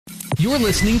You're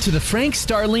listening to the Frank,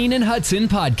 Starlene, and Hudson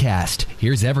podcast.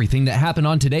 Here's everything that happened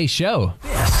on today's show.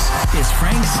 This is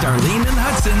Frank, Starlene, and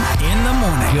Hudson in the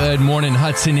morning. Good morning.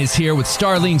 Hudson is here with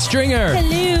Starlene Stringer.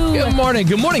 Hello. Good morning.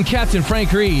 Good morning, Captain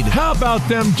Frank Reed. How about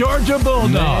them Georgia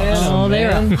Bulldogs? Oh,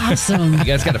 they're awesome. You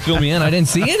guys got to fill me in. I didn't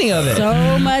see any of it.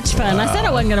 So much fun. I said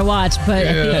I wasn't going to watch, but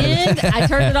at the end, I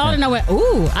turned it on and I went,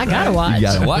 ooh, I got to watch. You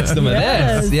got to watch some of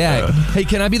this. Yeah. Hey,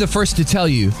 can I be the first to tell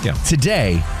you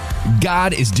today,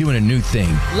 God is doing a new thing.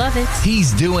 Love it.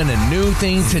 He's doing a new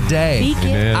thing today.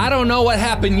 Amen. I don't know what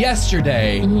happened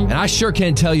yesterday, and I sure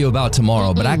can't tell you about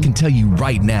tomorrow, but I can tell you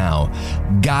right now,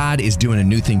 God is doing a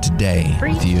new thing today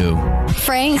with you.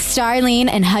 Frank, Starlene,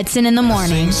 and Hudson in the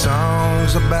morning. Sing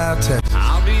songs about Texas.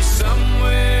 I'll be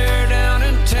somewhere down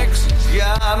in Texas.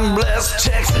 God bless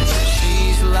Texas.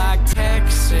 She's like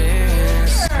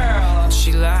Texas. Girl,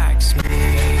 she likes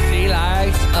me. He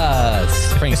likes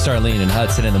us. Frank, Starlene, and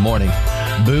Hudson in the morning.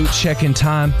 Boot checking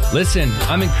time. Listen,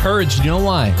 I'm encouraged. You know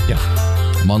why? Yeah.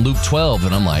 I'm on Luke 12,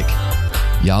 and I'm like,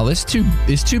 y'all, it's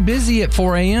too busy at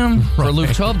 4 a.m. for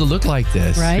Luke 12 to look like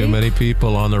this. Right? Too many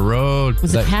people on the road.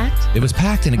 Was it packed? It was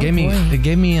packed, and it gave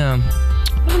me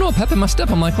I don't know, a pep in my step.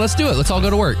 I'm like, let's do it. Let's all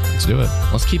go to work. Let's do it.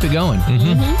 Let's keep it going.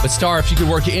 But Star, if you could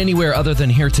work anywhere other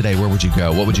than here today, where would you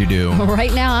go? What would you do?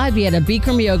 Right now, I'd be at a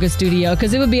Bikram yoga studio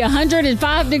because it would be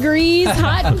 105 degrees,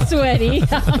 hot and sweaty.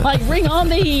 I'm like, bring on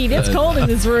the heat. It's cold in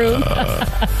this room.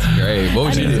 Great. What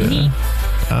would you do? Heat.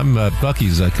 I'm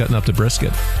Buc-ee's cutting up the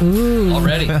brisket. Ooh.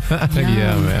 Already? Yeah,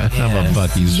 man. I'm a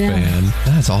Buc-ee's fan.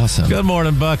 That's awesome. Good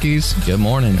morning, Buc-ee's. Good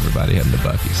morning. Everybody heading to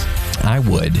Buc-ee's. I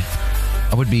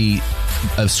would be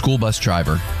a school bus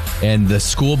driver. And the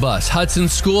school bus, Hudson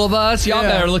school bus, y'all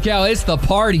better look out. It's the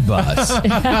party bus.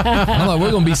 I'm like,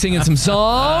 we're going to be singing some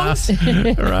songs.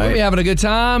 Right. We'll be having a good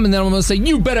time. And then I'm going to say,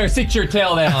 you better sit your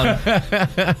tail down.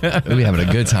 We'll be having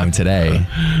a good time today.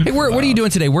 Hey, what are you doing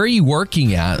today? Where are you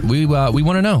working at? We want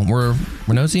to know. We're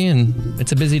nosy, and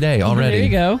it's a busy day already. There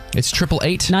you go. It's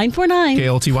 888 949.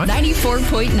 KLTY.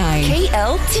 94.9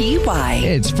 KLTY.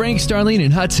 It's Frank, Starlene,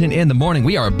 and Hudson in the morning.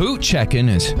 We are boot checking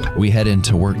as we head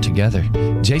into work together.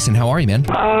 Jason, how are you, man?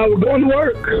 We're going to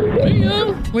work.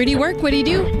 Where do you work? What do you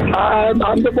do?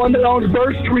 I'm the one that owns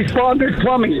First Responders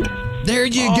Plumbing. There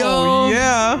you go. Oh,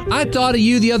 yeah. I thought of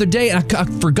you the other day. I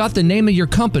forgot the name of your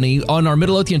company on our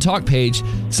Midlothian Talk page.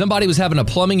 Somebody was having a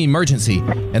plumbing emergency,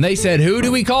 and they said, who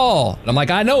do we call? And I'm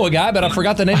like, I know a guy, but I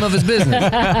forgot the name of his business.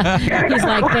 He's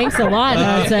like, thanks a lot,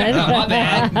 Hudson. My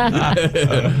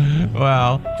bad.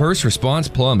 Wow. First Response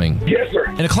Plumbing. Yes, sir.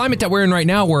 In a climate that we're in right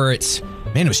now where it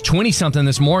was 20-something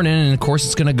this morning, and of course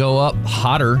it's going to go up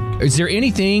hotter. Is there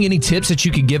any tips that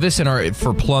you could give us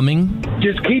for plumbing?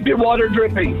 Just keep your water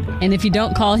dripping. And if you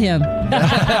don't, call him.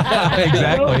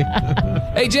 Exactly.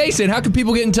 Hey, Jason, how can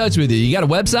people get in touch with you? You got a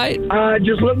website?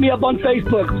 Just look me up on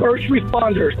Facebook, First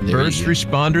Responders. First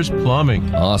Responders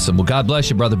Plumbing. Awesome. Well, God bless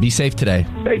you, brother. Be safe today.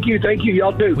 Thank you.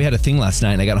 Y'all too. We had a thing last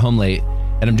night, and I got home late,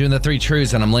 and I'm doing the 3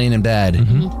 truths, and I'm laying in bed,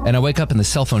 and I wake up, and the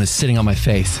cell phone is sitting on my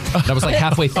face. And I was like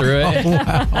halfway through it.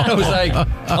 I was like,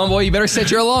 oh, boy, you better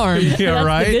set your alarm. Yeah, That's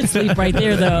right. the good sleep right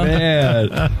there, though.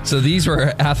 Man. So these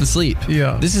were half asleep.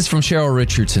 Yeah. This is from Cheryl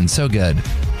Richardson. So good.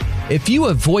 If you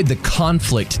avoid the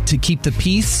conflict to keep the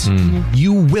peace,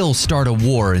 you will start a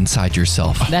war inside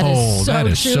yourself. That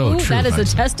is so true. That is a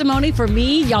testimony for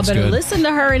me. Y'all better good. listen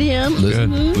to her and him.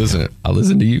 Listen, I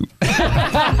listen to you.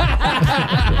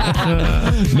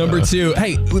 Number 2.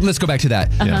 Hey, let's go back to that.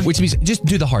 Which means just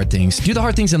do the hard things. Do the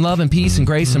hard things in love and peace and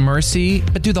grace and mercy,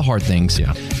 but do the hard things.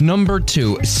 Yeah. Number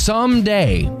 2,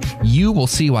 someday you will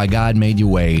see why God made you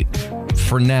wait.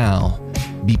 For now,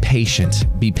 be patient.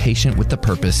 Be patient with the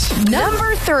purpose.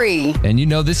 Number 3. And you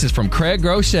know this is from Craig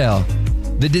Groeschel.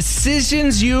 The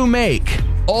decisions you make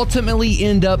ultimately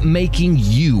end up making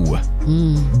you.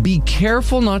 Be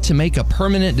careful not to make a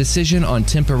permanent decision on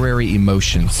temporary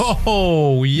emotions.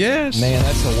 Oh, yes. Man,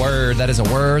 that's a word. That is a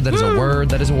word. That is a word.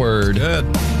 That is a word. Good.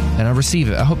 And I receive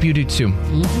it. I hope you do too.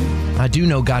 I do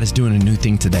know God is doing a new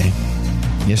thing today.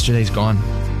 Yesterday's gone.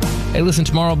 Hey, listen,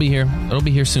 tomorrow will be here. It'll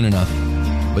be here soon enough.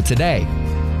 But today,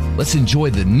 let's enjoy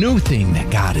the new thing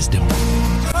that God is doing.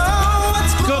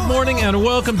 Good morning and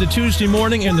welcome to Tuesday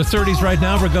morning in the 30s right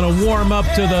now. We're going to warm up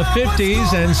to the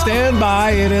 50s and stand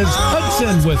by. It is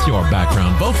Hudson with your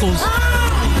background vocals.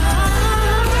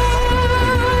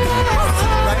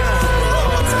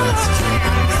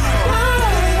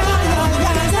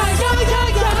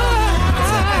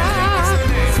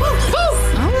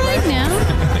 All right now.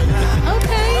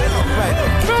 Okay.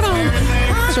 Right on.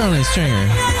 Starlene Stringer,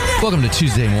 welcome to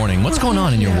Tuesday morning. What's going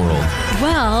on in your world?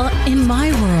 Well, in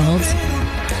my world,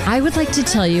 I would like to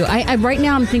tell you, I right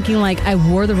now I'm thinking like I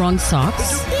wore the wrong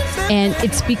socks And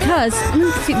it's because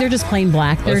see, they're just plain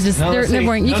black. They're they're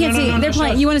boring. You can't see. They're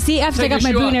plain. You want to see? I have to take off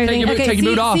my boot and everything. Take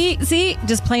your boot off. See,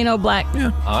 just plain old black.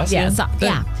 Yeah. Oh, I see.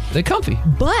 Yeah. They're comfy.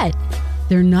 But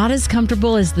they're not as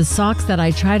comfortable as the socks that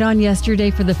I tried on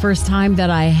yesterday for the first time that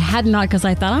I had not because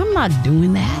I thought, I'm not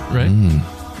doing that. Right.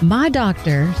 My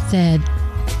doctor said,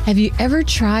 have you ever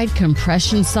tried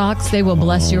compression socks? They will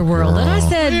bless your world. And I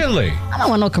said, Really? I don't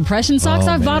want no compression socks.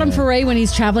 I've bought them for Ray when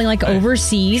he's traveling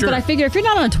overseas. Sure. But I figure if you're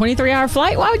not on a 23-hour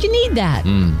flight, why would you need that?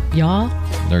 Y'all,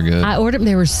 They're good. I ordered them.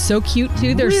 They were so cute,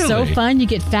 too. They're so Really? fun. You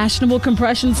get fashionable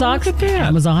compression socks. Look at that.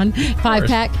 Amazon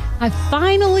 5-pack. I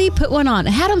finally put one on.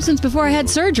 I had them since before I had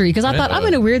surgery because I thought I'm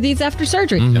going to wear these after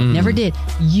surgery. Never did.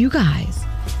 You guys,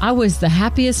 I was the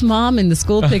happiest mom in the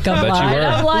school pickup bet you line. were.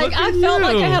 I'm like, I felt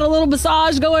like I had a little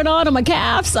massage going on my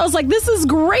calves. I was like, this is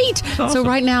great. So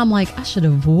right now I'm like, I should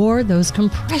have wore those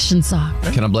compression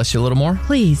socks. Can I bless you a little more?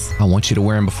 Please. I want you to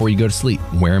wear them before you go to sleep.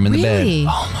 Wear them in the bed. Really?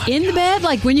 Oh my in the bed?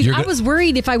 Like when you, I was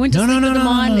worried if I went to sleep with them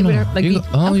on. It would like You're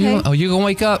okay. going to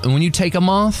wake up, and when you take them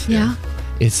off, Yeah.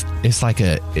 it's like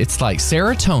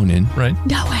serotonin, Right.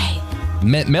 No way.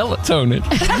 melatonin.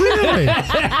 Really?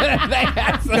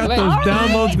 Got those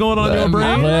downloads going on your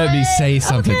brain? Let me say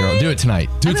something, girl. Do it tonight.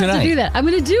 Do I'm it gonna have tonight. to do that. I'm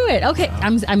going to do it. Okay.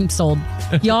 I'm sold.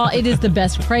 Y'all, it is the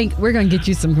best. Frank, we're going to get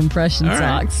you some compression All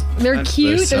right. socks. They're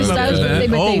cute. They're Some of stylish. that.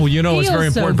 but they Oh, you know, it's feel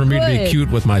very so important for me to be good.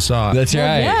 cute with my socks. That's Well,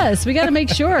 right. yes, we got to make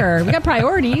sure. We got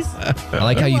priorities. I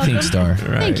like how you think, Star.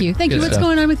 Thank you. Thank you. Good What's stuff.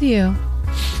 going on with you?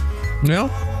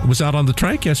 Well, I was out on the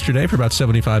trike yesterday for about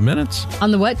 75 minutes. On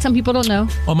the what? Some people don't know.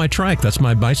 On my trike. That's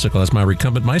my bicycle. That's my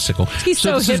recumbent bicycle. He's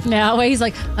so this hip is- now. He's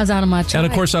like, I was out of my And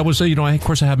of course, I was, I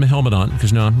have my helmet on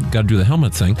because now I've got to do the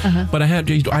helmet thing. But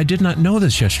I did not know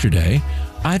this yesterday.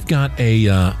 I've got a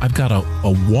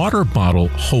water bottle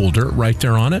holder right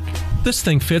there on it. This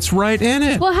thing fits right in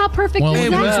it. Well, how perfect is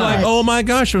It that? was like, oh my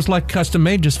gosh, it was like custom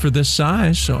made just for this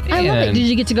size. So I love it. Did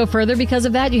you get to go further because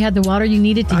of that? You had the water you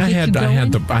needed to get you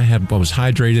going? I was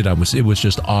hydrated. It was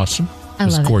just awesome. It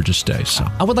was a love it. gorgeous day. So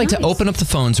I would like to Nice. open up the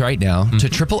phones right now to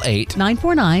 888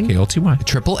 949 KLTY.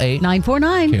 888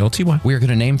 949 KLTY. We are going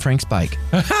to name Frank's bike.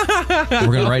 We're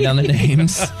going to write down the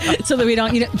names. so that we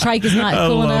don't, trike is not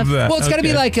cool enough. Well, it's got to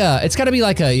be like a,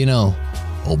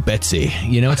 old Betsy.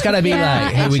 It's got to be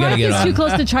like, hey, we got to trike get is on. too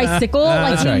close to tricycle.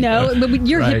 That's right. But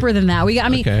you're Right. hipper than that.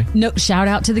 Okay. No, shout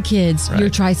out to the kids. Right. Your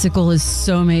tricycle is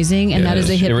so amazing, and Yeah, that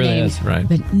is a hip it really name. is. Right.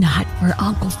 But not for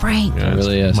Uncle Frank. Yeah, It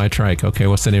really is. My trike. Okay,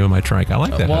 what's the name of my trike? I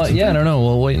like that. Well, Hudson. yeah, I don't know.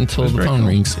 We'll wait until That's the very phone cool.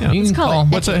 rings. Yeah. You can Let's call call.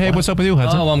 it. What's up with you,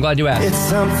 Hudson? Oh, well, I'm glad you asked. It's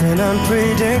something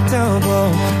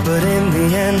unpredictable, but in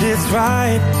the end it's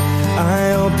right.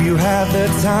 I hope you have the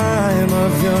time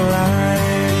of your life.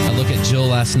 I look at Jill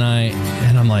last night,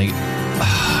 and I'm like,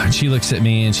 and she looks at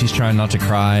me, and she's trying not to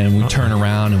cry, and we turn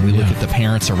around, and we look at the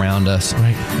parents around us,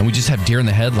 Right. and we just have deer in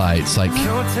the headlights. Like,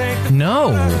 no,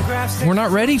 we're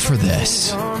not ready for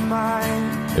this.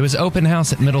 It was open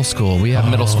house at middle school. We have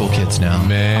middle school kids now. Are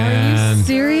Man. you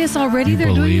serious already? You They're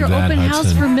doing believe your that, open house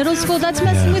Hudson? for middle school? That's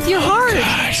messing with your heart.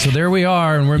 So there we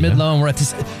are, and we're mid-low, and we're at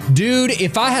this. Dude,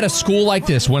 if I had a school like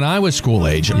this when I was school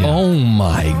age, oh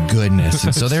my goodness.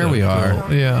 And so there we are.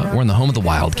 cool. Yeah. We're in the home of the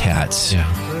Wildcats. Yeah.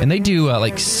 And they do,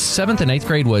 7th and 8th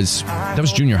grade that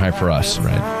was junior high for us.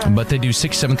 Right. But they do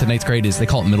 6th, 7th, and 8th grade they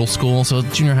call it middle school. So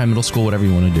junior high, middle school, whatever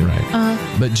you want to do. Right.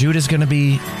 But Jude is going to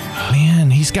be,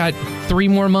 he's got 3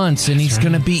 more months, and he's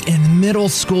going to be in middle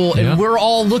school. Yeah. And we're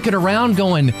all looking around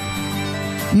going,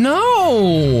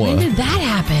 no. When did that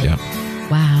happen? Yeah.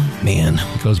 Wow. Man.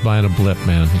 It goes by in a blip,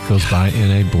 man. It goes by in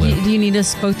a blip. Do you need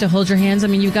us both to hold your hands? I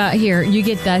mean, you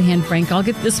get that hand, Frank. I'll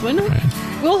get this one. Right.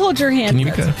 We'll hold your hand.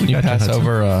 Can you pass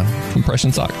over a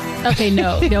compression sock? Okay,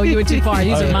 no, you went too far.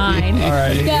 These are mine. All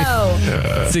right. Go.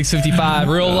 6:55,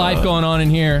 real life going on in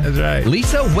here. That's right.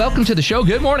 Lisa, welcome to the show.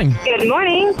 Good morning. Good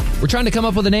morning. We're trying to come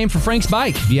up with a name for Frank's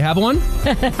bike. Do you have one?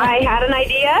 I had an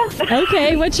idea.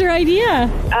 Okay, what's your idea?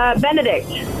 Benedict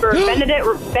for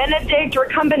Benedict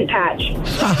recumbent patch.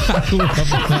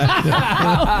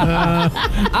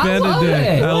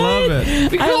 Benedict. I love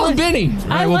it. We call him Benny. All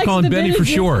right, we'll like call him the Benny for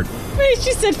Benedict. short. Wait,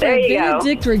 she said for There you go.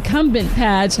 Benedict recumbent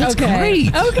patch. That's okay.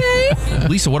 great. Okay.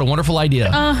 Lisa, what a wonderful idea.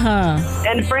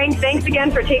 And Frank, thanks again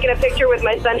for taking a picture with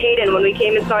my son Hayden when we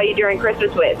came and saw you during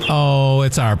Christmas Witch. Oh,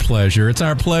 it's our pleasure. It's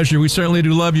our pleasure. We certainly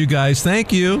do love you guys.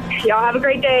 Thank you. Y'all have a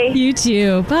great day. You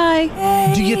too.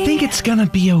 Bye. Do you think it's going to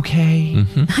be okay?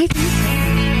 I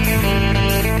think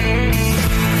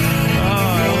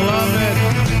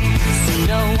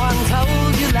No one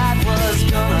told you life was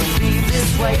gonna be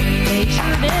this way.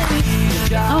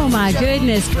 Oh my my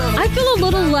goodness. I feel a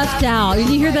little left out.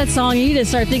 When you hear that song, you need to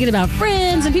start thinking about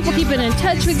friends and people keeping in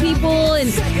touch with people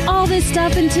and all this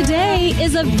stuff. And today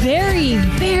is a very,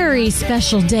 very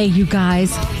special day, you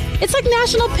guys. It's like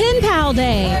National Pen Pal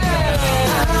Day.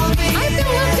 I feel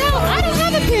left out. I don't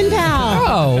have a pen pal.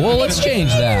 Oh, well, let's change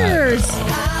that.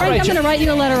 Frank, I'm going to write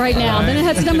you a letter right now. Then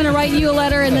Hudson, I'm going to write you a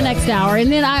letter in the next hour.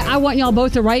 And then I want y'all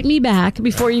both to write me back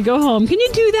before you go home. Can you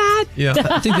do that? Yeah.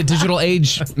 I think the digital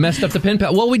age messed up the pen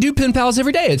pal. Well, we do pen pals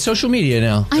every day. It's social media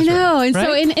now. I know. Right. And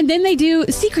so, and then they do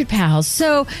Secret Pals.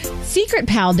 So Secret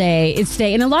Pal Day is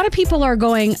today. And a lot of people are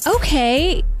going,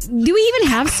 okay, do we even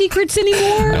have secrets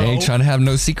anymore? I ain't trying to have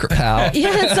no secret pal.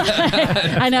 Yes,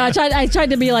 I know. I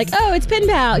tried to be like, oh, it's pen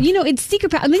pal. You know, it's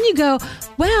Secret Pal. And then you go,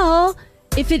 well,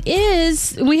 if it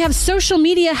is, we have social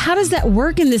media. How does that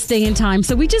work in this day and time?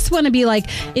 So we just want to be like,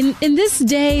 in this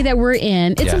day that we're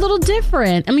in, it's a little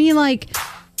different. I mean, like,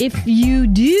 if you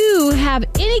do have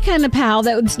any kind of pal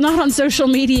that's not on social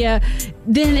media,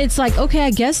 then it's like, okay,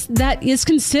 I guess that is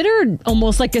considered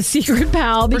almost like a secret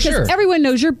pal because everyone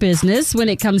knows your business when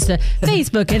it comes to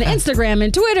Facebook and Instagram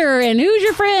and Twitter and who's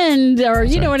your friend or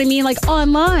you know what I mean, like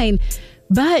online.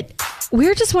 But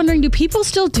we're just wondering, do people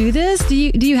still do this? Do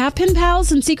you have pen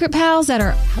pals and secret pals that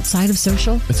are outside of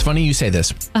social? It's funny you say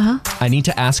this. I need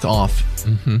to ask off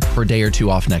for a day or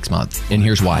two off next month. And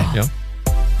here's why. Yeah.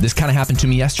 This kind of happened to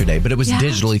me yesterday, but it was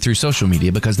digitally through social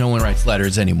media because no one writes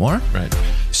letters anymore. Right.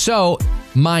 So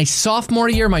my sophomore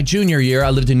year, my junior year, I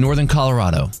lived in northern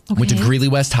Colorado. Went to Greeley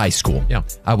West High School. Yeah.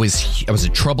 I was a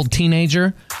troubled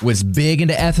teenager, was big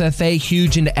into FFA,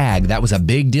 huge into ag. That was a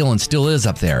big deal and still is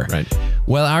up there. Right.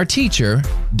 Well, our teacher,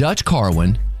 Dutch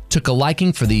Carwin, took a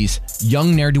liking for these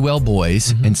young ne'er-do-well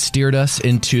boys and steered us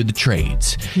into the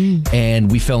trades.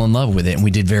 And we fell in love with it, and we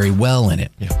did very well in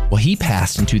it. Yeah. Well, he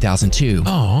passed in 2002.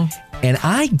 Oh. And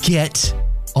I get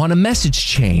on a message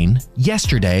chain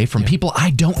yesterday from people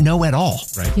I don't know at all.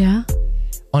 Right. Yeah.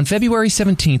 On February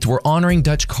 17th, we're honoring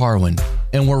Dutch Carwin,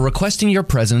 and we're requesting your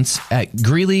presence at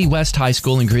Greeley West High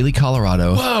School in Greeley,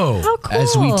 Colorado. Whoa. How cool.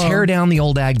 As we tear down the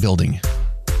old ag building.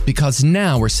 Because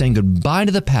now we're saying goodbye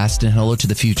to the past and hello to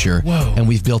the future. Whoa. And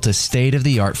we've built a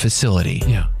state-of-the-art facility.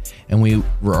 Yeah. And we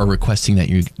are requesting that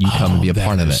you come and be a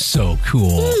part of it. So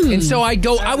cool. And so I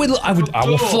go, I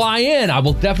will fly in. I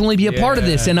will definitely be a part of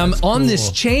this. And I'm on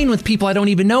this chain with people I don't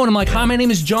even know. And I'm like, hi, my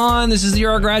name is John. This is the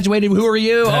year I graduated. Who are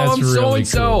you? That's I'm really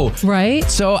so-and-so. cool. Right.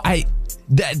 So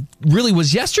that really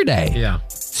was yesterday. Yeah.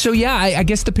 So yeah, I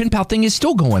guess the pen pal thing is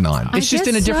still going on. It's just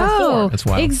in a different form. That's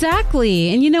wild.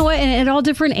 Exactly. And you know what? And at all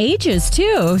different ages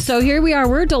too. So here we are,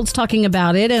 we're adults talking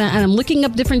about it, and I'm looking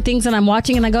up different things and I'm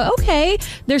watching and I go, okay,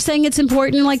 they're saying it's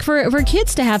important like for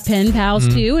kids to have pen pals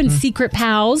too and secret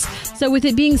pals. So with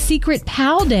it being Secret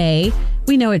Pal Day,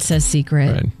 we know it says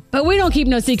secret. Right. But we don't keep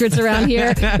no secrets around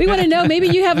here. We want to know, maybe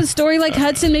you have a story like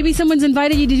Hudson. Maybe someone's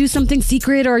invited you to do something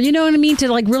secret or, you know what I mean, to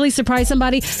like really surprise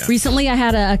somebody. Yeah. Recently, I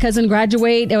had a cousin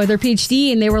graduate with her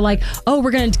PhD and they were like, oh,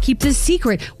 we're going to keep this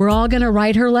secret. We're all going to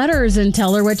write her letters and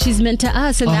tell her what she's meant to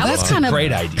us. And that was kind of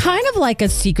great idea. Kind of like a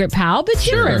secret pal, but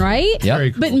different, right? Yep.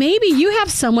 Very cool. But maybe you have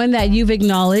someone that you've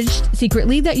acknowledged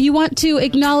secretly that you want to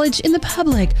acknowledge in the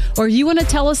public, or you want to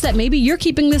tell us that maybe you're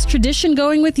keeping this tradition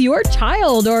going with your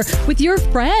child or with your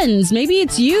friends. Maybe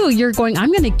it's you're going,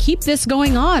 I'm going to keep this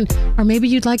going on. Or maybe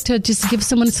you'd like to just give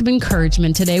someone some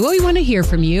encouragement today. Well, we want to hear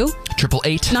from you.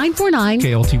 888-949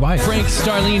 KLTY. Frank,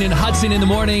 Starlene, and Hudson in the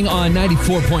morning on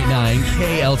 94.9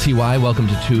 KLTY. Welcome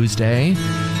to Tuesday.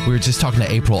 We were just talking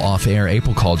to April off air.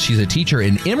 April called. She's a teacher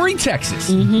in Emory, Texas.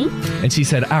 And she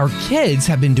said, our kids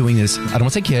have been doing this. I don't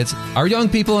want to say kids. Our young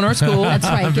people in our school. That's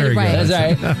right. Get it right.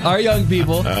 That's right. Our young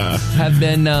people have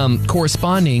been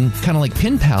corresponding kind of like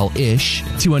pen pal-ish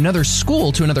to another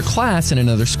school, to another class in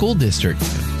another school district.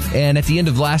 And at the end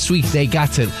of last week, they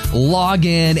got to log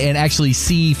in and actually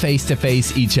see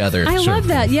face-to-face each other. I love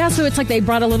that. Yeah, so it's like they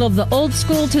brought a little of the old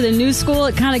school to the new school.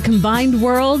 It kind of combined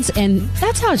worlds, and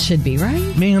that's how it should be,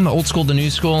 right? Man, the old school, the new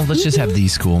school. Let's just have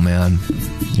these school, man.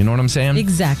 You know what I'm saying?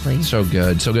 Exactly. So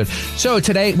good, so good. So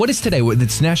today, what is today?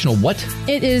 It's National what?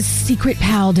 It is Secret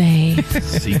Pal Day.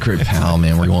 Secret Pal,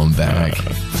 man. We're going back.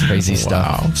 Crazy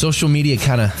stuff. Wow. Social media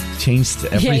kind of changed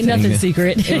everything. Yeah, ain't nothing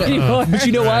secret anymore. But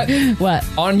you know what? What?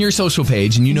 On your social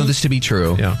page, and you know this to be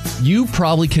true, Yeah. you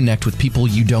probably connect with people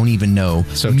you don't even know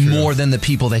So true. more than the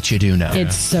people that you do know.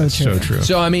 It's so true. So true.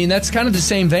 So, I mean, that's kind of the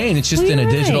same vein. It's just in a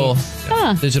You're digital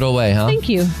right. digital way, huh? Thank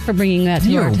you for bringing that to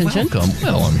You're our attention. welcome.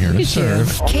 Well, I'm here to You too. serve.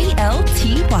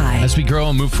 KLTY. As we grow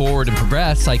and move forward and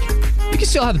progress, like, You can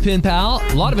still have the pen pal.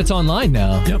 A lot of it's online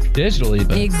now. Yep. Digitally.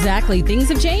 But Exactly. Things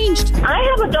have changed. I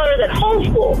have a daughter that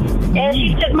homeschools, and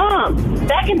she said, Mom,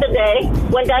 back in the day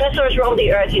when dinosaurs roamed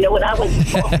the earth, when I was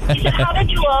small, she said, how did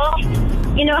you all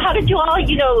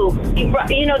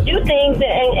do things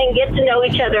and get to know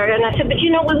each other? And I said, but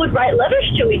we would write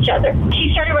letters to each other.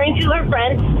 She started writing to her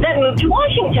friend that moved to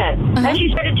Washington. And she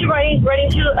started to writing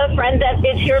to a friend that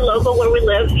is here local where we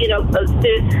live, to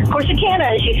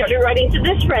Corsicana. And she started writing to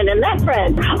this friend and that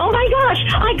friend. Oh my gosh,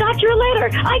 I got your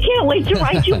letter. I can't wait to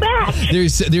write you back.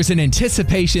 there's an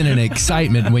anticipation and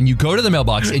excitement when you go to the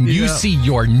mailbox and you see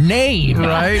your name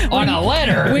on a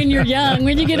letter. When you're young,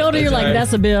 when you get older, you're like,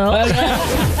 that's a bill.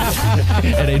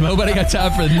 And ain't nobody got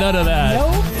time for none of that.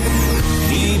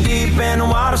 Deep in the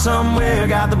water somewhere,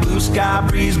 got the blue sky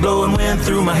breeze blowing wind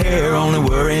through my hair. Only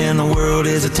worry in the world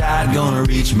is the tide gonna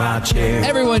reach my chair.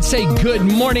 Everyone say good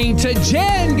morning to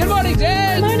Jen. Good morning,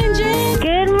 Jen. Good morning, Jen.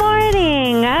 Good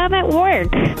morning. I'm at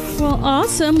work. Well,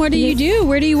 awesome. What do you do?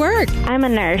 Where do you work? I'm a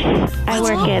nurse. I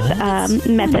work at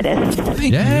Methodist.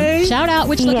 Yay. Shout out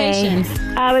which location?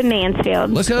 In Mansfield.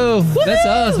 Let's go. That's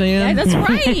us, man. Yeah, that's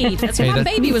right. That's where my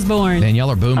baby was born. Man, y'all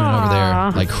are booming over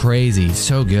there like crazy.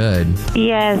 So good.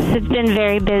 Yes, it's been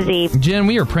very busy. Jen,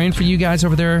 we are praying for you guys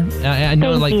over there. I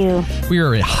know, Thank you. We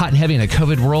are hot and heavy in a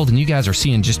COVID world, and you guys are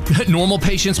seeing just normal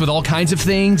patients with all kinds of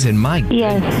things. And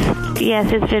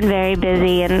Yes, it's been very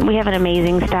busy, and we have an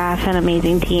amazing staff and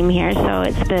amazing team here. So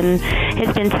it's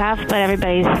been tough, but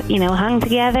everybody's hung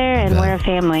together, and we're a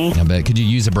family. I bet. Could you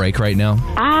use a break right now?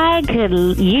 I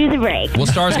could use a break. Well,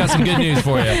 Star's got some good news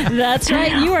for you. That's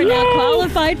right. You are now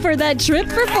qualified for that trip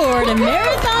for Florida,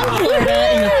 Marathon,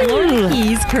 Florida, in the Florida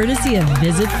Keys, courtesy of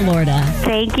Visit Florida.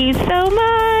 Thank you so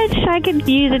much. I could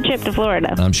use a trip to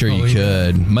Florida. I'm sure you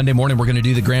could. Monday morning, we're going to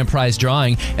do the grand prize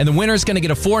drawing, and the winner's going to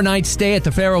get a 4-night stay at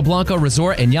the Faro Blanco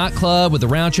Resort and Yacht Club with a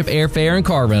round-trip airfare and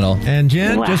car rental. And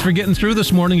Jen, just for getting through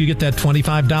this morning, you get that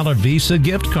 $25 Visa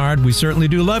gift card. We certainly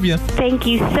do love you. Thank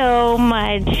you so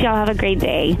much. Y'all have a great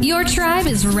day. Your tribe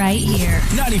is right here.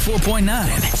 94.9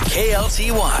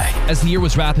 KLTY. As the year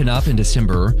was wrapping up in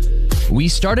December, we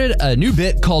started a new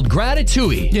bit called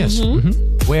Gratitui. Yes.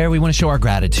 Where we want to show our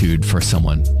gratitude for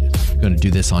someone. We're going to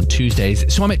do this on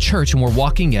Tuesdays. So I'm at church and we're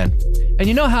walking in. And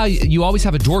you know how you always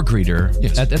have a door greeter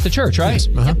at the church, right? Yes.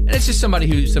 And it's just somebody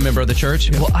who's a member of the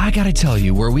church. Well, I got to tell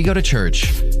you, where we go to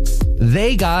church,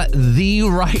 they got the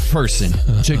right person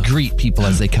to greet people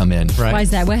as they come in. Right. Why is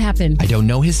that? What happened? I don't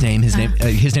know his name. His name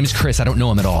is Chris. I don't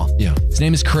know him at all. Yeah. His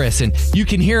name is Chris, and you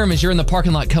can hear him as you're in the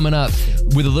parking lot coming up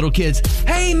with the little kids.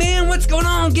 Hey, man, what's going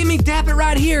on? Give me dap it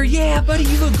right here. Yeah, buddy,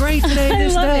 you look great today. I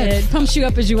love it. Pumps you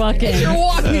up as you walk in. You're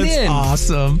walking in.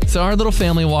 Awesome. So our little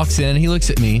family walks in, and he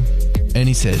looks at me, and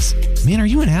he says, man, are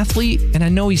you an athlete? And I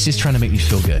know he's just trying to make me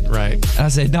feel good. Right. I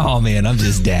said, no, man, I'm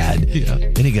just dad. Yeah.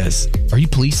 And he goes, are you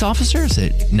police officer? I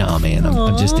said, no, man,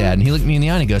 I'm just dad. And he looked me in the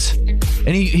eye and he goes, and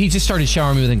he just started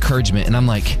showering me with encouragement. And I'm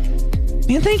like,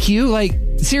 man, thank you. Like,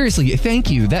 seriously, thank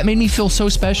you. That made me feel so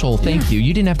special. Thank you.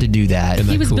 You didn't have to do that.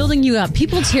 He was building you up.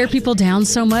 People tear people down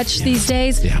so much these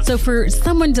days. Yeah. So for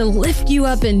someone to lift you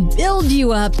up and build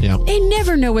you up, they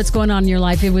never know what's going on in your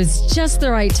life. It was just the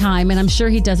right time, and I'm sure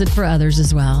he does it for others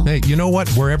as well. Hey, you know what?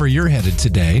 Wherever you're headed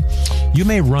today, you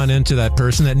may run into that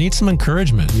person that needs some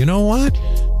encouragement. You know what?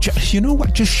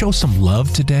 Just show some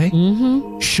love today.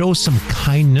 Mm-hmm. Show some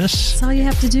kindness. That's all you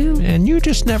have to do. And you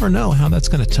just never know how that's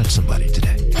going to touch somebody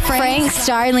today. Frank,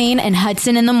 Starlene, and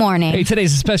Hudson in the morning. Hey,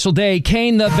 today's a special day.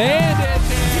 Kane the Bandit.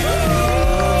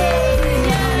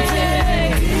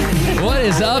 What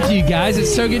is up, you guys?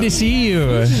 It's so good to see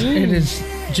you. It is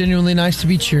genuinely nice to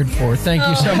be cheered for. Thank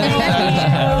you so much.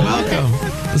 Welcome.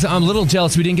 So I'm a little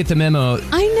jealous we didn't get the memo.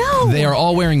 I know. They are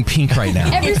all wearing pink right now.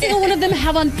 Every single one of them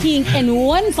have on pink, and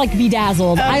one's like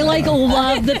bedazzled. I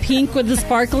love the pink with the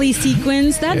sparkly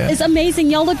sequins. That is amazing.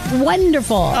 Y'all look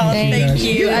wonderful. Oh, thank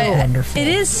you. Wonderful. It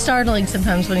is startling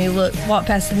sometimes when you walk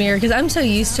past the mirror because I'm so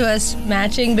used to us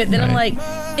matching, but then I'm like,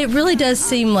 it really does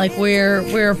seem like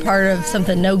we're a part of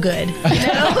something no good. You know?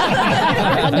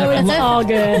 I know it's all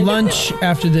good. Lunch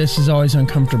after this is always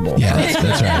uncomfortable. Yeah,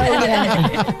 that's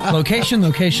right. Location.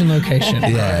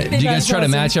 Yeah. Do you guys try to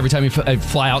match every time you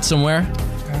fly out somewhere?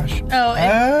 Oh,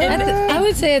 I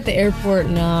would say at the airport,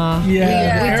 nah.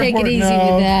 Yeah, we take it easy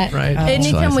with that. Right.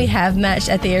 Anytime we have matched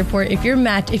at the airport, if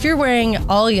you're wearing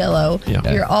all yellow,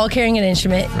 you're all carrying an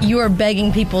instrument, you are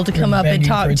begging people to come up and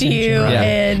talk to you,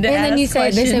 and then you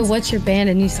say, they say, "What's your band?"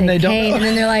 And you say, "Kane," and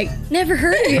then they're like, "Never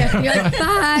heard of you." You're like,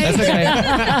 "Bye." That's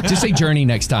okay. Just say Journey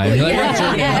next time. You're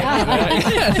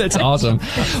like, That's awesome.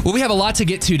 Well, we have a lot to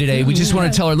get to today. We just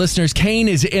want to tell our listeners, Kane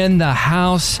is in the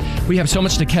house. We have so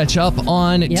much to catch up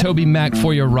on Toby Mac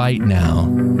for you right now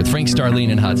with Frank,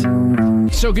 Starlene, and Hudson.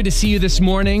 So good to see you this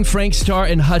morning. Frank, Star,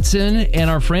 and Hudson,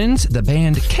 and our friends, the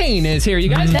band Kane is here. You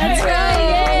guys? That's right.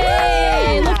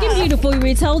 Yay! Looking beautiful.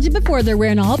 We told you before they're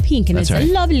wearing all pink, and That's it's right.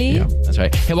 lovely. Yeah, that's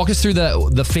right. Hey, walk us through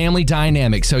the family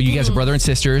dynamic. So you guys are brother and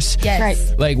sisters. Yes. Right.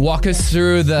 Like, walk us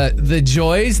through the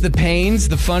joys, the pains,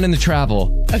 the fun, and the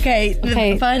travel. Okay.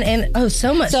 The fun and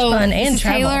so much fun and this is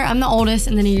travel. Taylor, I'm the oldest,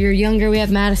 and then a year younger we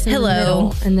have Madison. Hello. In the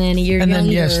middle, and then a year And younger.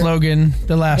 then, yes, Logan,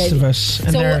 the last of us.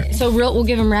 And We'll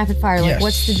give him rapid fire. Like, Yes.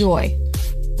 what's the joy?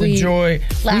 the joy.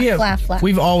 Laugh.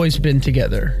 We've always been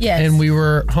together. Yes. And we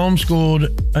were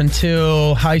homeschooled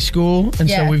until high school. And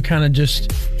so we've kind of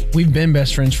we've been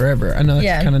best friends forever. I know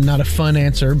that's kind of not a fun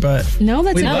answer, but no,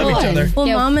 that's we love each other. Well,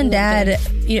 Mom and Dad,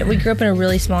 we grew up in a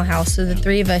really small house, so the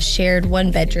three of us shared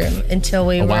one bedroom until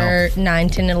we were 9,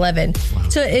 10, 11. Wow.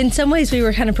 So in some ways, we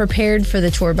were kind of prepared for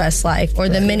the tour bus life or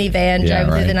the minivan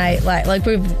driving through the night. Like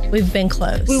we've been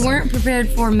close. We weren't prepared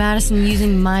for Madison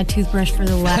using my toothbrush for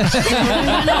the last.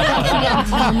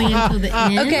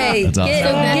 Okay,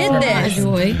 get this.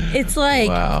 It's like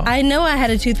I know I had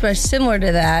a toothbrush similar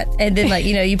to that, and then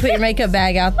you put your makeup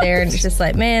bag out there, and it's just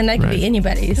like, man, that could be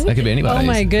anybody's. That could be anybody's. Oh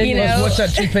my goodness! What's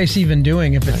that toothpaste even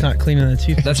doing if it's not cleaning the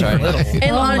tooth? That's right.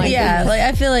 And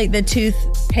I feel like the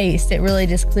toothpaste, it really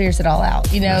just clears it all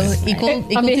out. Equal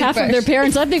on behalf of their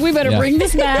parents, I think we better bring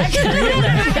this back.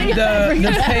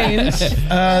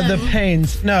 the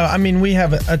pains. No, I mean, we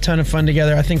have a ton of fun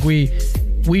together. I think we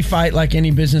fight like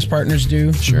any business partners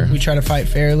do. Sure. We try to fight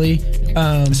fairly.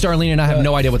 Starlene and I have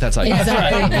no idea what that's like.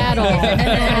 Exactly. At all.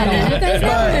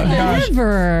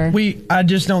 Never. I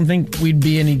just don't think we'd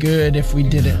be any good if we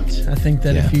didn't. I think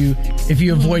that if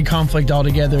you avoid conflict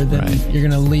altogether, then you're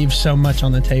going to leave so much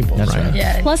on the table. That's right.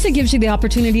 Yeah. Plus, it gives you the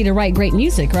opportunity to write great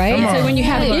music, right? So when you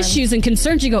have issues and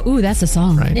concerns, you go, "Ooh, that's a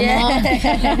song." Right.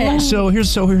 Yeah. So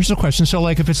here's a question. So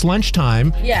like if it's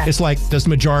lunchtime, it's like, does the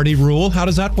majority rule? How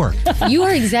does that work? You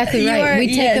are exactly right.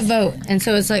 We take a vote, and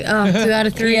so it's like 2 out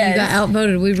of 3 you got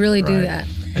outvoted. We really do that.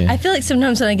 I feel like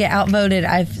sometimes when I get outvoted,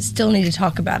 I still need to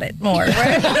talk about it more.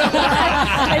 Right? It's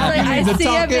like I see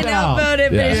I've been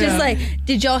outvoted, but it's just like,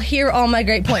 did y'all hear all my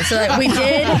great points? So we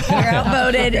did. We're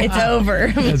outvoted. It's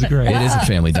over. That's great. It is a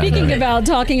family dynamic. Speaking about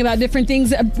talking about different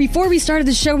things, before we started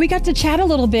the show, we got to chat a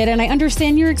little bit, and I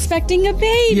understand you're expecting a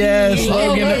baby. Yes,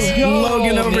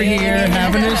 Logan over here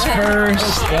having his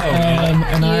first,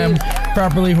 and I am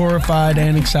properly horrified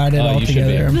and excited all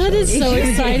together. That is so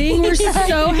exciting. We're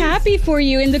so happy for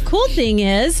you. And the cool thing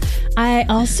is, I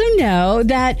also know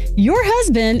that your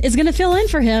husband is going to fill in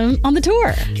for him on the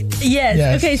tour.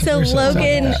 Yes. Okay, so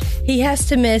Logan, he has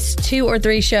to miss 2 or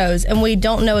 3 shows, and we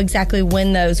don't know exactly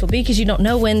when those will be because you don't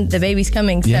know when the baby's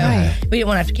coming. So we didn't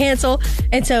want to have to cancel.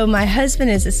 And so my husband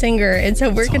is a singer, and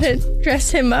so we're going to dress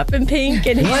him up in pink,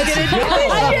 and he's going to do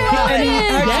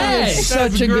He's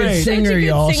such a good singer,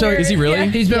 y'all. So is he really?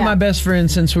 He's been my best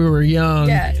friend since we were young,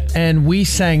 and we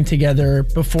sang together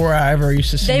before I ever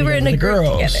used to sing. They were in a group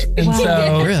girls. together. And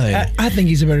so Really? I think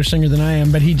he's a better singer than I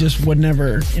am, but he just would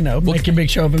never, make a big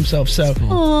show of himself. So,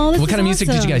 what kind of music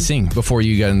did you guys sing before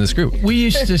you got in this group? we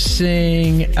used to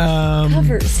sing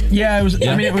Covers. Yeah, it was.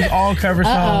 I mean, it was all cover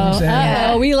songs.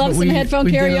 We love some headphone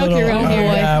did a karaoke around here.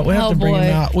 Yeah, we have to bring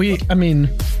them out.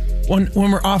 When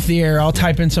we're off the air, I'll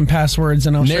type in some passwords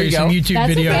and I'll show you some YouTube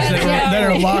videos that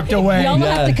are locked away. Y'all will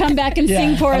have to come back and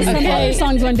sing for us some other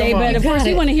songs one day, but of course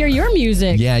we want to hear your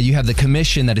music. Yeah, you have The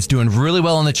Commission that is doing really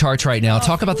well on the charts right now.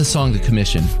 Talk about the song The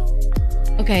Commission.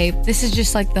 Okay, this is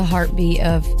just like the heartbeat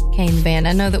of Kane Band.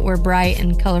 I know that we're bright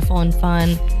and colorful and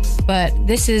fun, but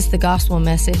this is the gospel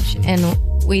message, and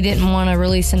we didn't want to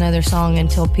release another song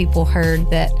until people heard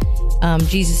that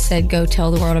Jesus said, "Go tell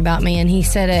the world about me," and he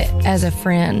said it as a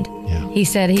friend. Yeah. He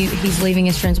said he's leaving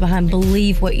his friends behind.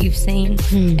 Believe what you've seen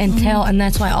and tell, and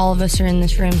that's why all of us are in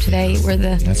this room today. We're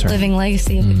the living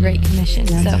legacy of the Great Commission.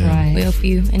 We hope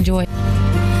you enjoy.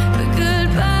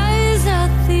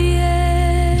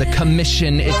 The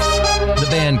Commission. It's the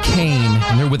band Kane,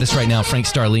 and they're with us right now, Frank,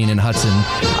 Starlene, and Hudson.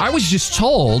 I was just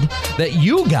told that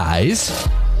you guys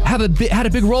had a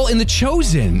big role in The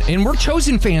Chosen, and we're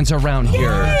Chosen fans around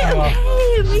here.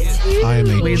 Me too. I am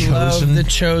a We Chosen. love The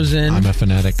Chosen. I'm a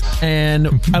fanatic.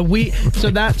 And so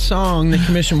that song, The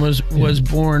Commission, was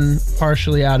born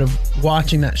partially out of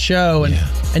watching that show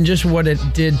and just what it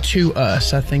did to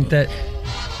us. I think that,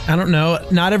 I don't know,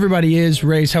 not everybody is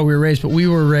raised how we were raised, but we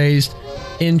were raised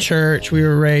in church. We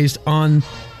were raised on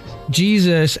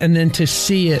Jesus, and then to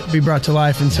see it be brought to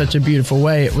life in such a beautiful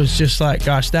way, it was just like,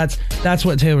 gosh, that's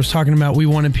what Taylor was talking about. We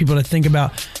wanted people to think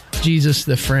about Jesus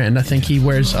the friend. I think he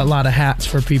wears a lot of hats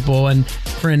for people, and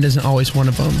friend isn't always one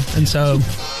of them. And so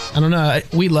I don't know.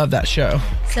 We love that show.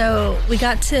 So we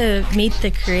got to meet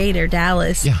the creator,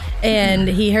 Dallas. Yeah. And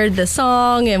he heard the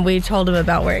song, and we told him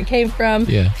about where it came from.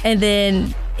 Yeah. And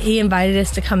then he invited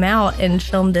us to come out and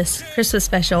film this Christmas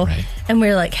special. Right. And we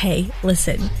were like, hey,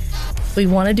 listen, we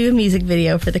want to do a music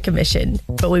video for the commission,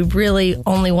 but we really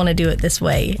only want to do it this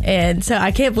way. And so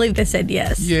I can't believe they said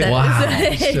yes. Yeah.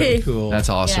 Wow. So cool. That's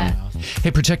awesome. Yeah.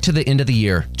 Hey, project to the end of the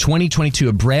year, 2022,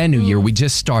 a brand new year. We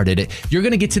just started it. You're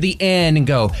going to get to the end and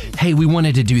go, hey, we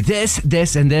wanted to do this,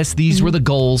 this, and this. These were the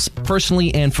goals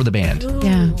personally and for the band.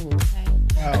 Yeah.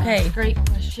 Okay. Great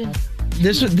question.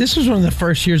 This was one of the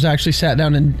first years I actually sat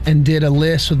down and did a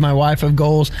list with my wife of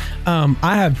goals. I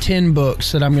have 10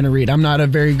 books that I'm going to read. I'm not a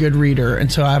very good reader,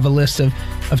 and so I have a list of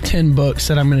 10 books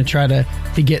that I'm going to try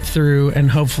to get through, and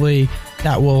hopefully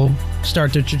that will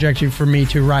start the trajectory for me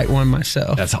to write one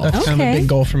myself. That's awesome. That's kind of a big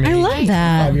goal for me. I love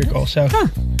that. 5-year goal. So.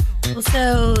 Well,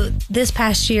 so this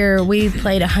past year we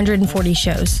played 140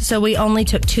 shows. So we only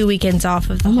took 2 weekends off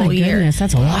of the Oh my whole year. goodness,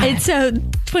 that's a lot. And so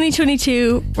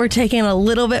 2022, we're taking a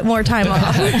little bit more time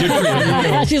off.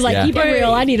 She's like, keep it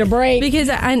real. I need a break. Because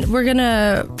we're going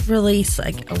to release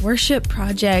like a worship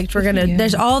project. We're going to,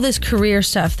 there's all this career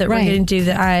stuff that we're going to do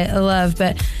that I love,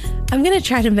 but I'm going to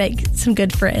try to make some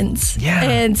good friends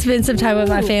and spend some time with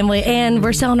my family. And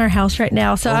we're selling our house right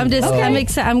now. So I'm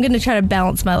excited. I'm going to try to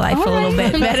balance my life a little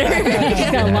bit better.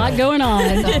 She's got a lot going on.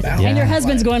 And your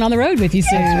husband's going on the road with you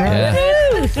soon. Yeah.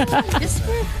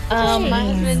 My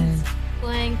husband's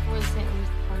playing for the St. Louis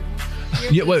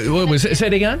Cardinals. Yeah, what was it? Say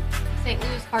it again? St.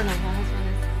 Louis Cardinals. My husband is.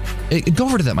 Go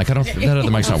over to that mic. That other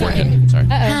mic's not working. Sorry.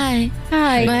 Hi.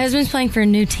 My husband's playing for a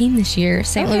new team this year,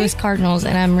 St. Louis Cardinals,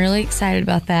 and I'm really excited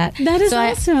about that. That is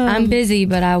awesome. I'm busy,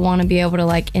 but I want to be able to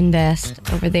like invest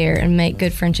over there and make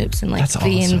good friendships and like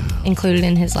be included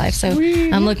in his life. So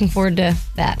I'm looking forward to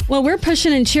that. Well, we're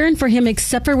pushing and cheering for him,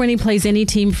 except for when he plays any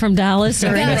team from Dallas.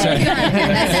 Or That's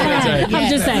right. I'm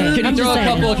just saying. Can he throw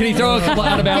a couple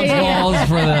out of bounds balls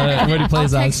for when he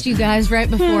plays I'll text you guys right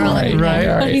before I let you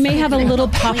know. But we may have a little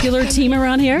popular team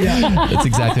around here. That's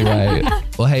exactly right.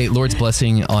 Well, hey, Lord's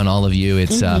blessing on all of you.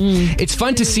 It's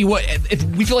fun to see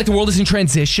we feel like the world is in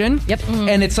transition. Yep.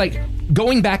 And it's like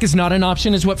going back is not an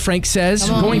option, is what Frank says.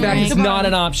 Going back is not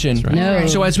an option. Right. No.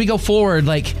 So as we go forward,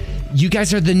 like, you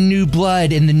guys are the new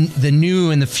blood and the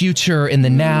new and the future and the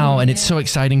now, and it's so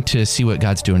exciting to see what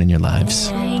God's doing in your lives.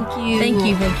 Thank you. Thank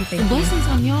you. Blessings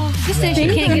on y'all. This station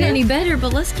can't get any better,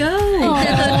 but let's go. We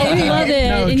love it.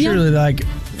 No, And truly, like,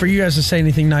 for you guys to say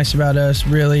anything nice about us,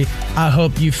 really, I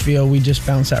hope you feel we just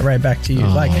bounce that right back to you.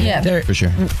 For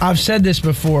sure. I've said this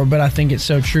before, but I think it's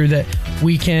so true that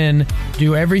we can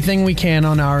do everything we can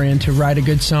on our end to write a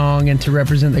good song and to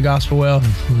represent the gospel well,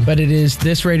 but it is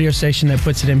this radio station that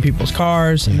puts it in people's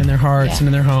cars and in their hearts and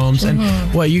in their homes. And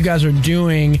what you guys are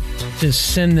doing to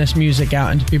send this music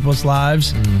out into people's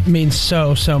lives means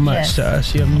so much to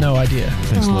us. You have no idea.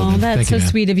 Thanks, Logan. That's Thank so you, man.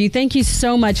 sweet of you. Thank you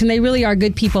so much. And they really are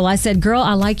good people. I said, girl,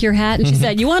 I like your hat. And she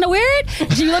said, you want to wear it?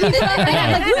 She let me put on the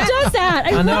hat. Like, who does that?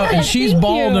 I know, and she's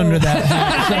bald under that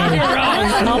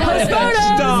hat. I'll post photos.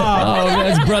 Oh,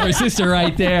 that's brother, sister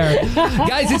right there.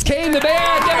 Guys, it's Kane the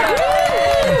band.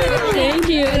 Thank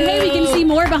you. And hey, we can see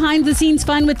more behind the scenes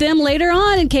fun with them later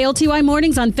on in KLTY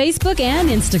Mornings on Facebook and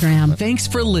Instagram. Thanks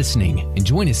for listening, and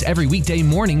join us every weekday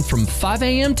morning from 5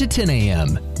 a.m. to 10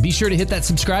 a.m. Be sure to hit that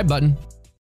subscribe button.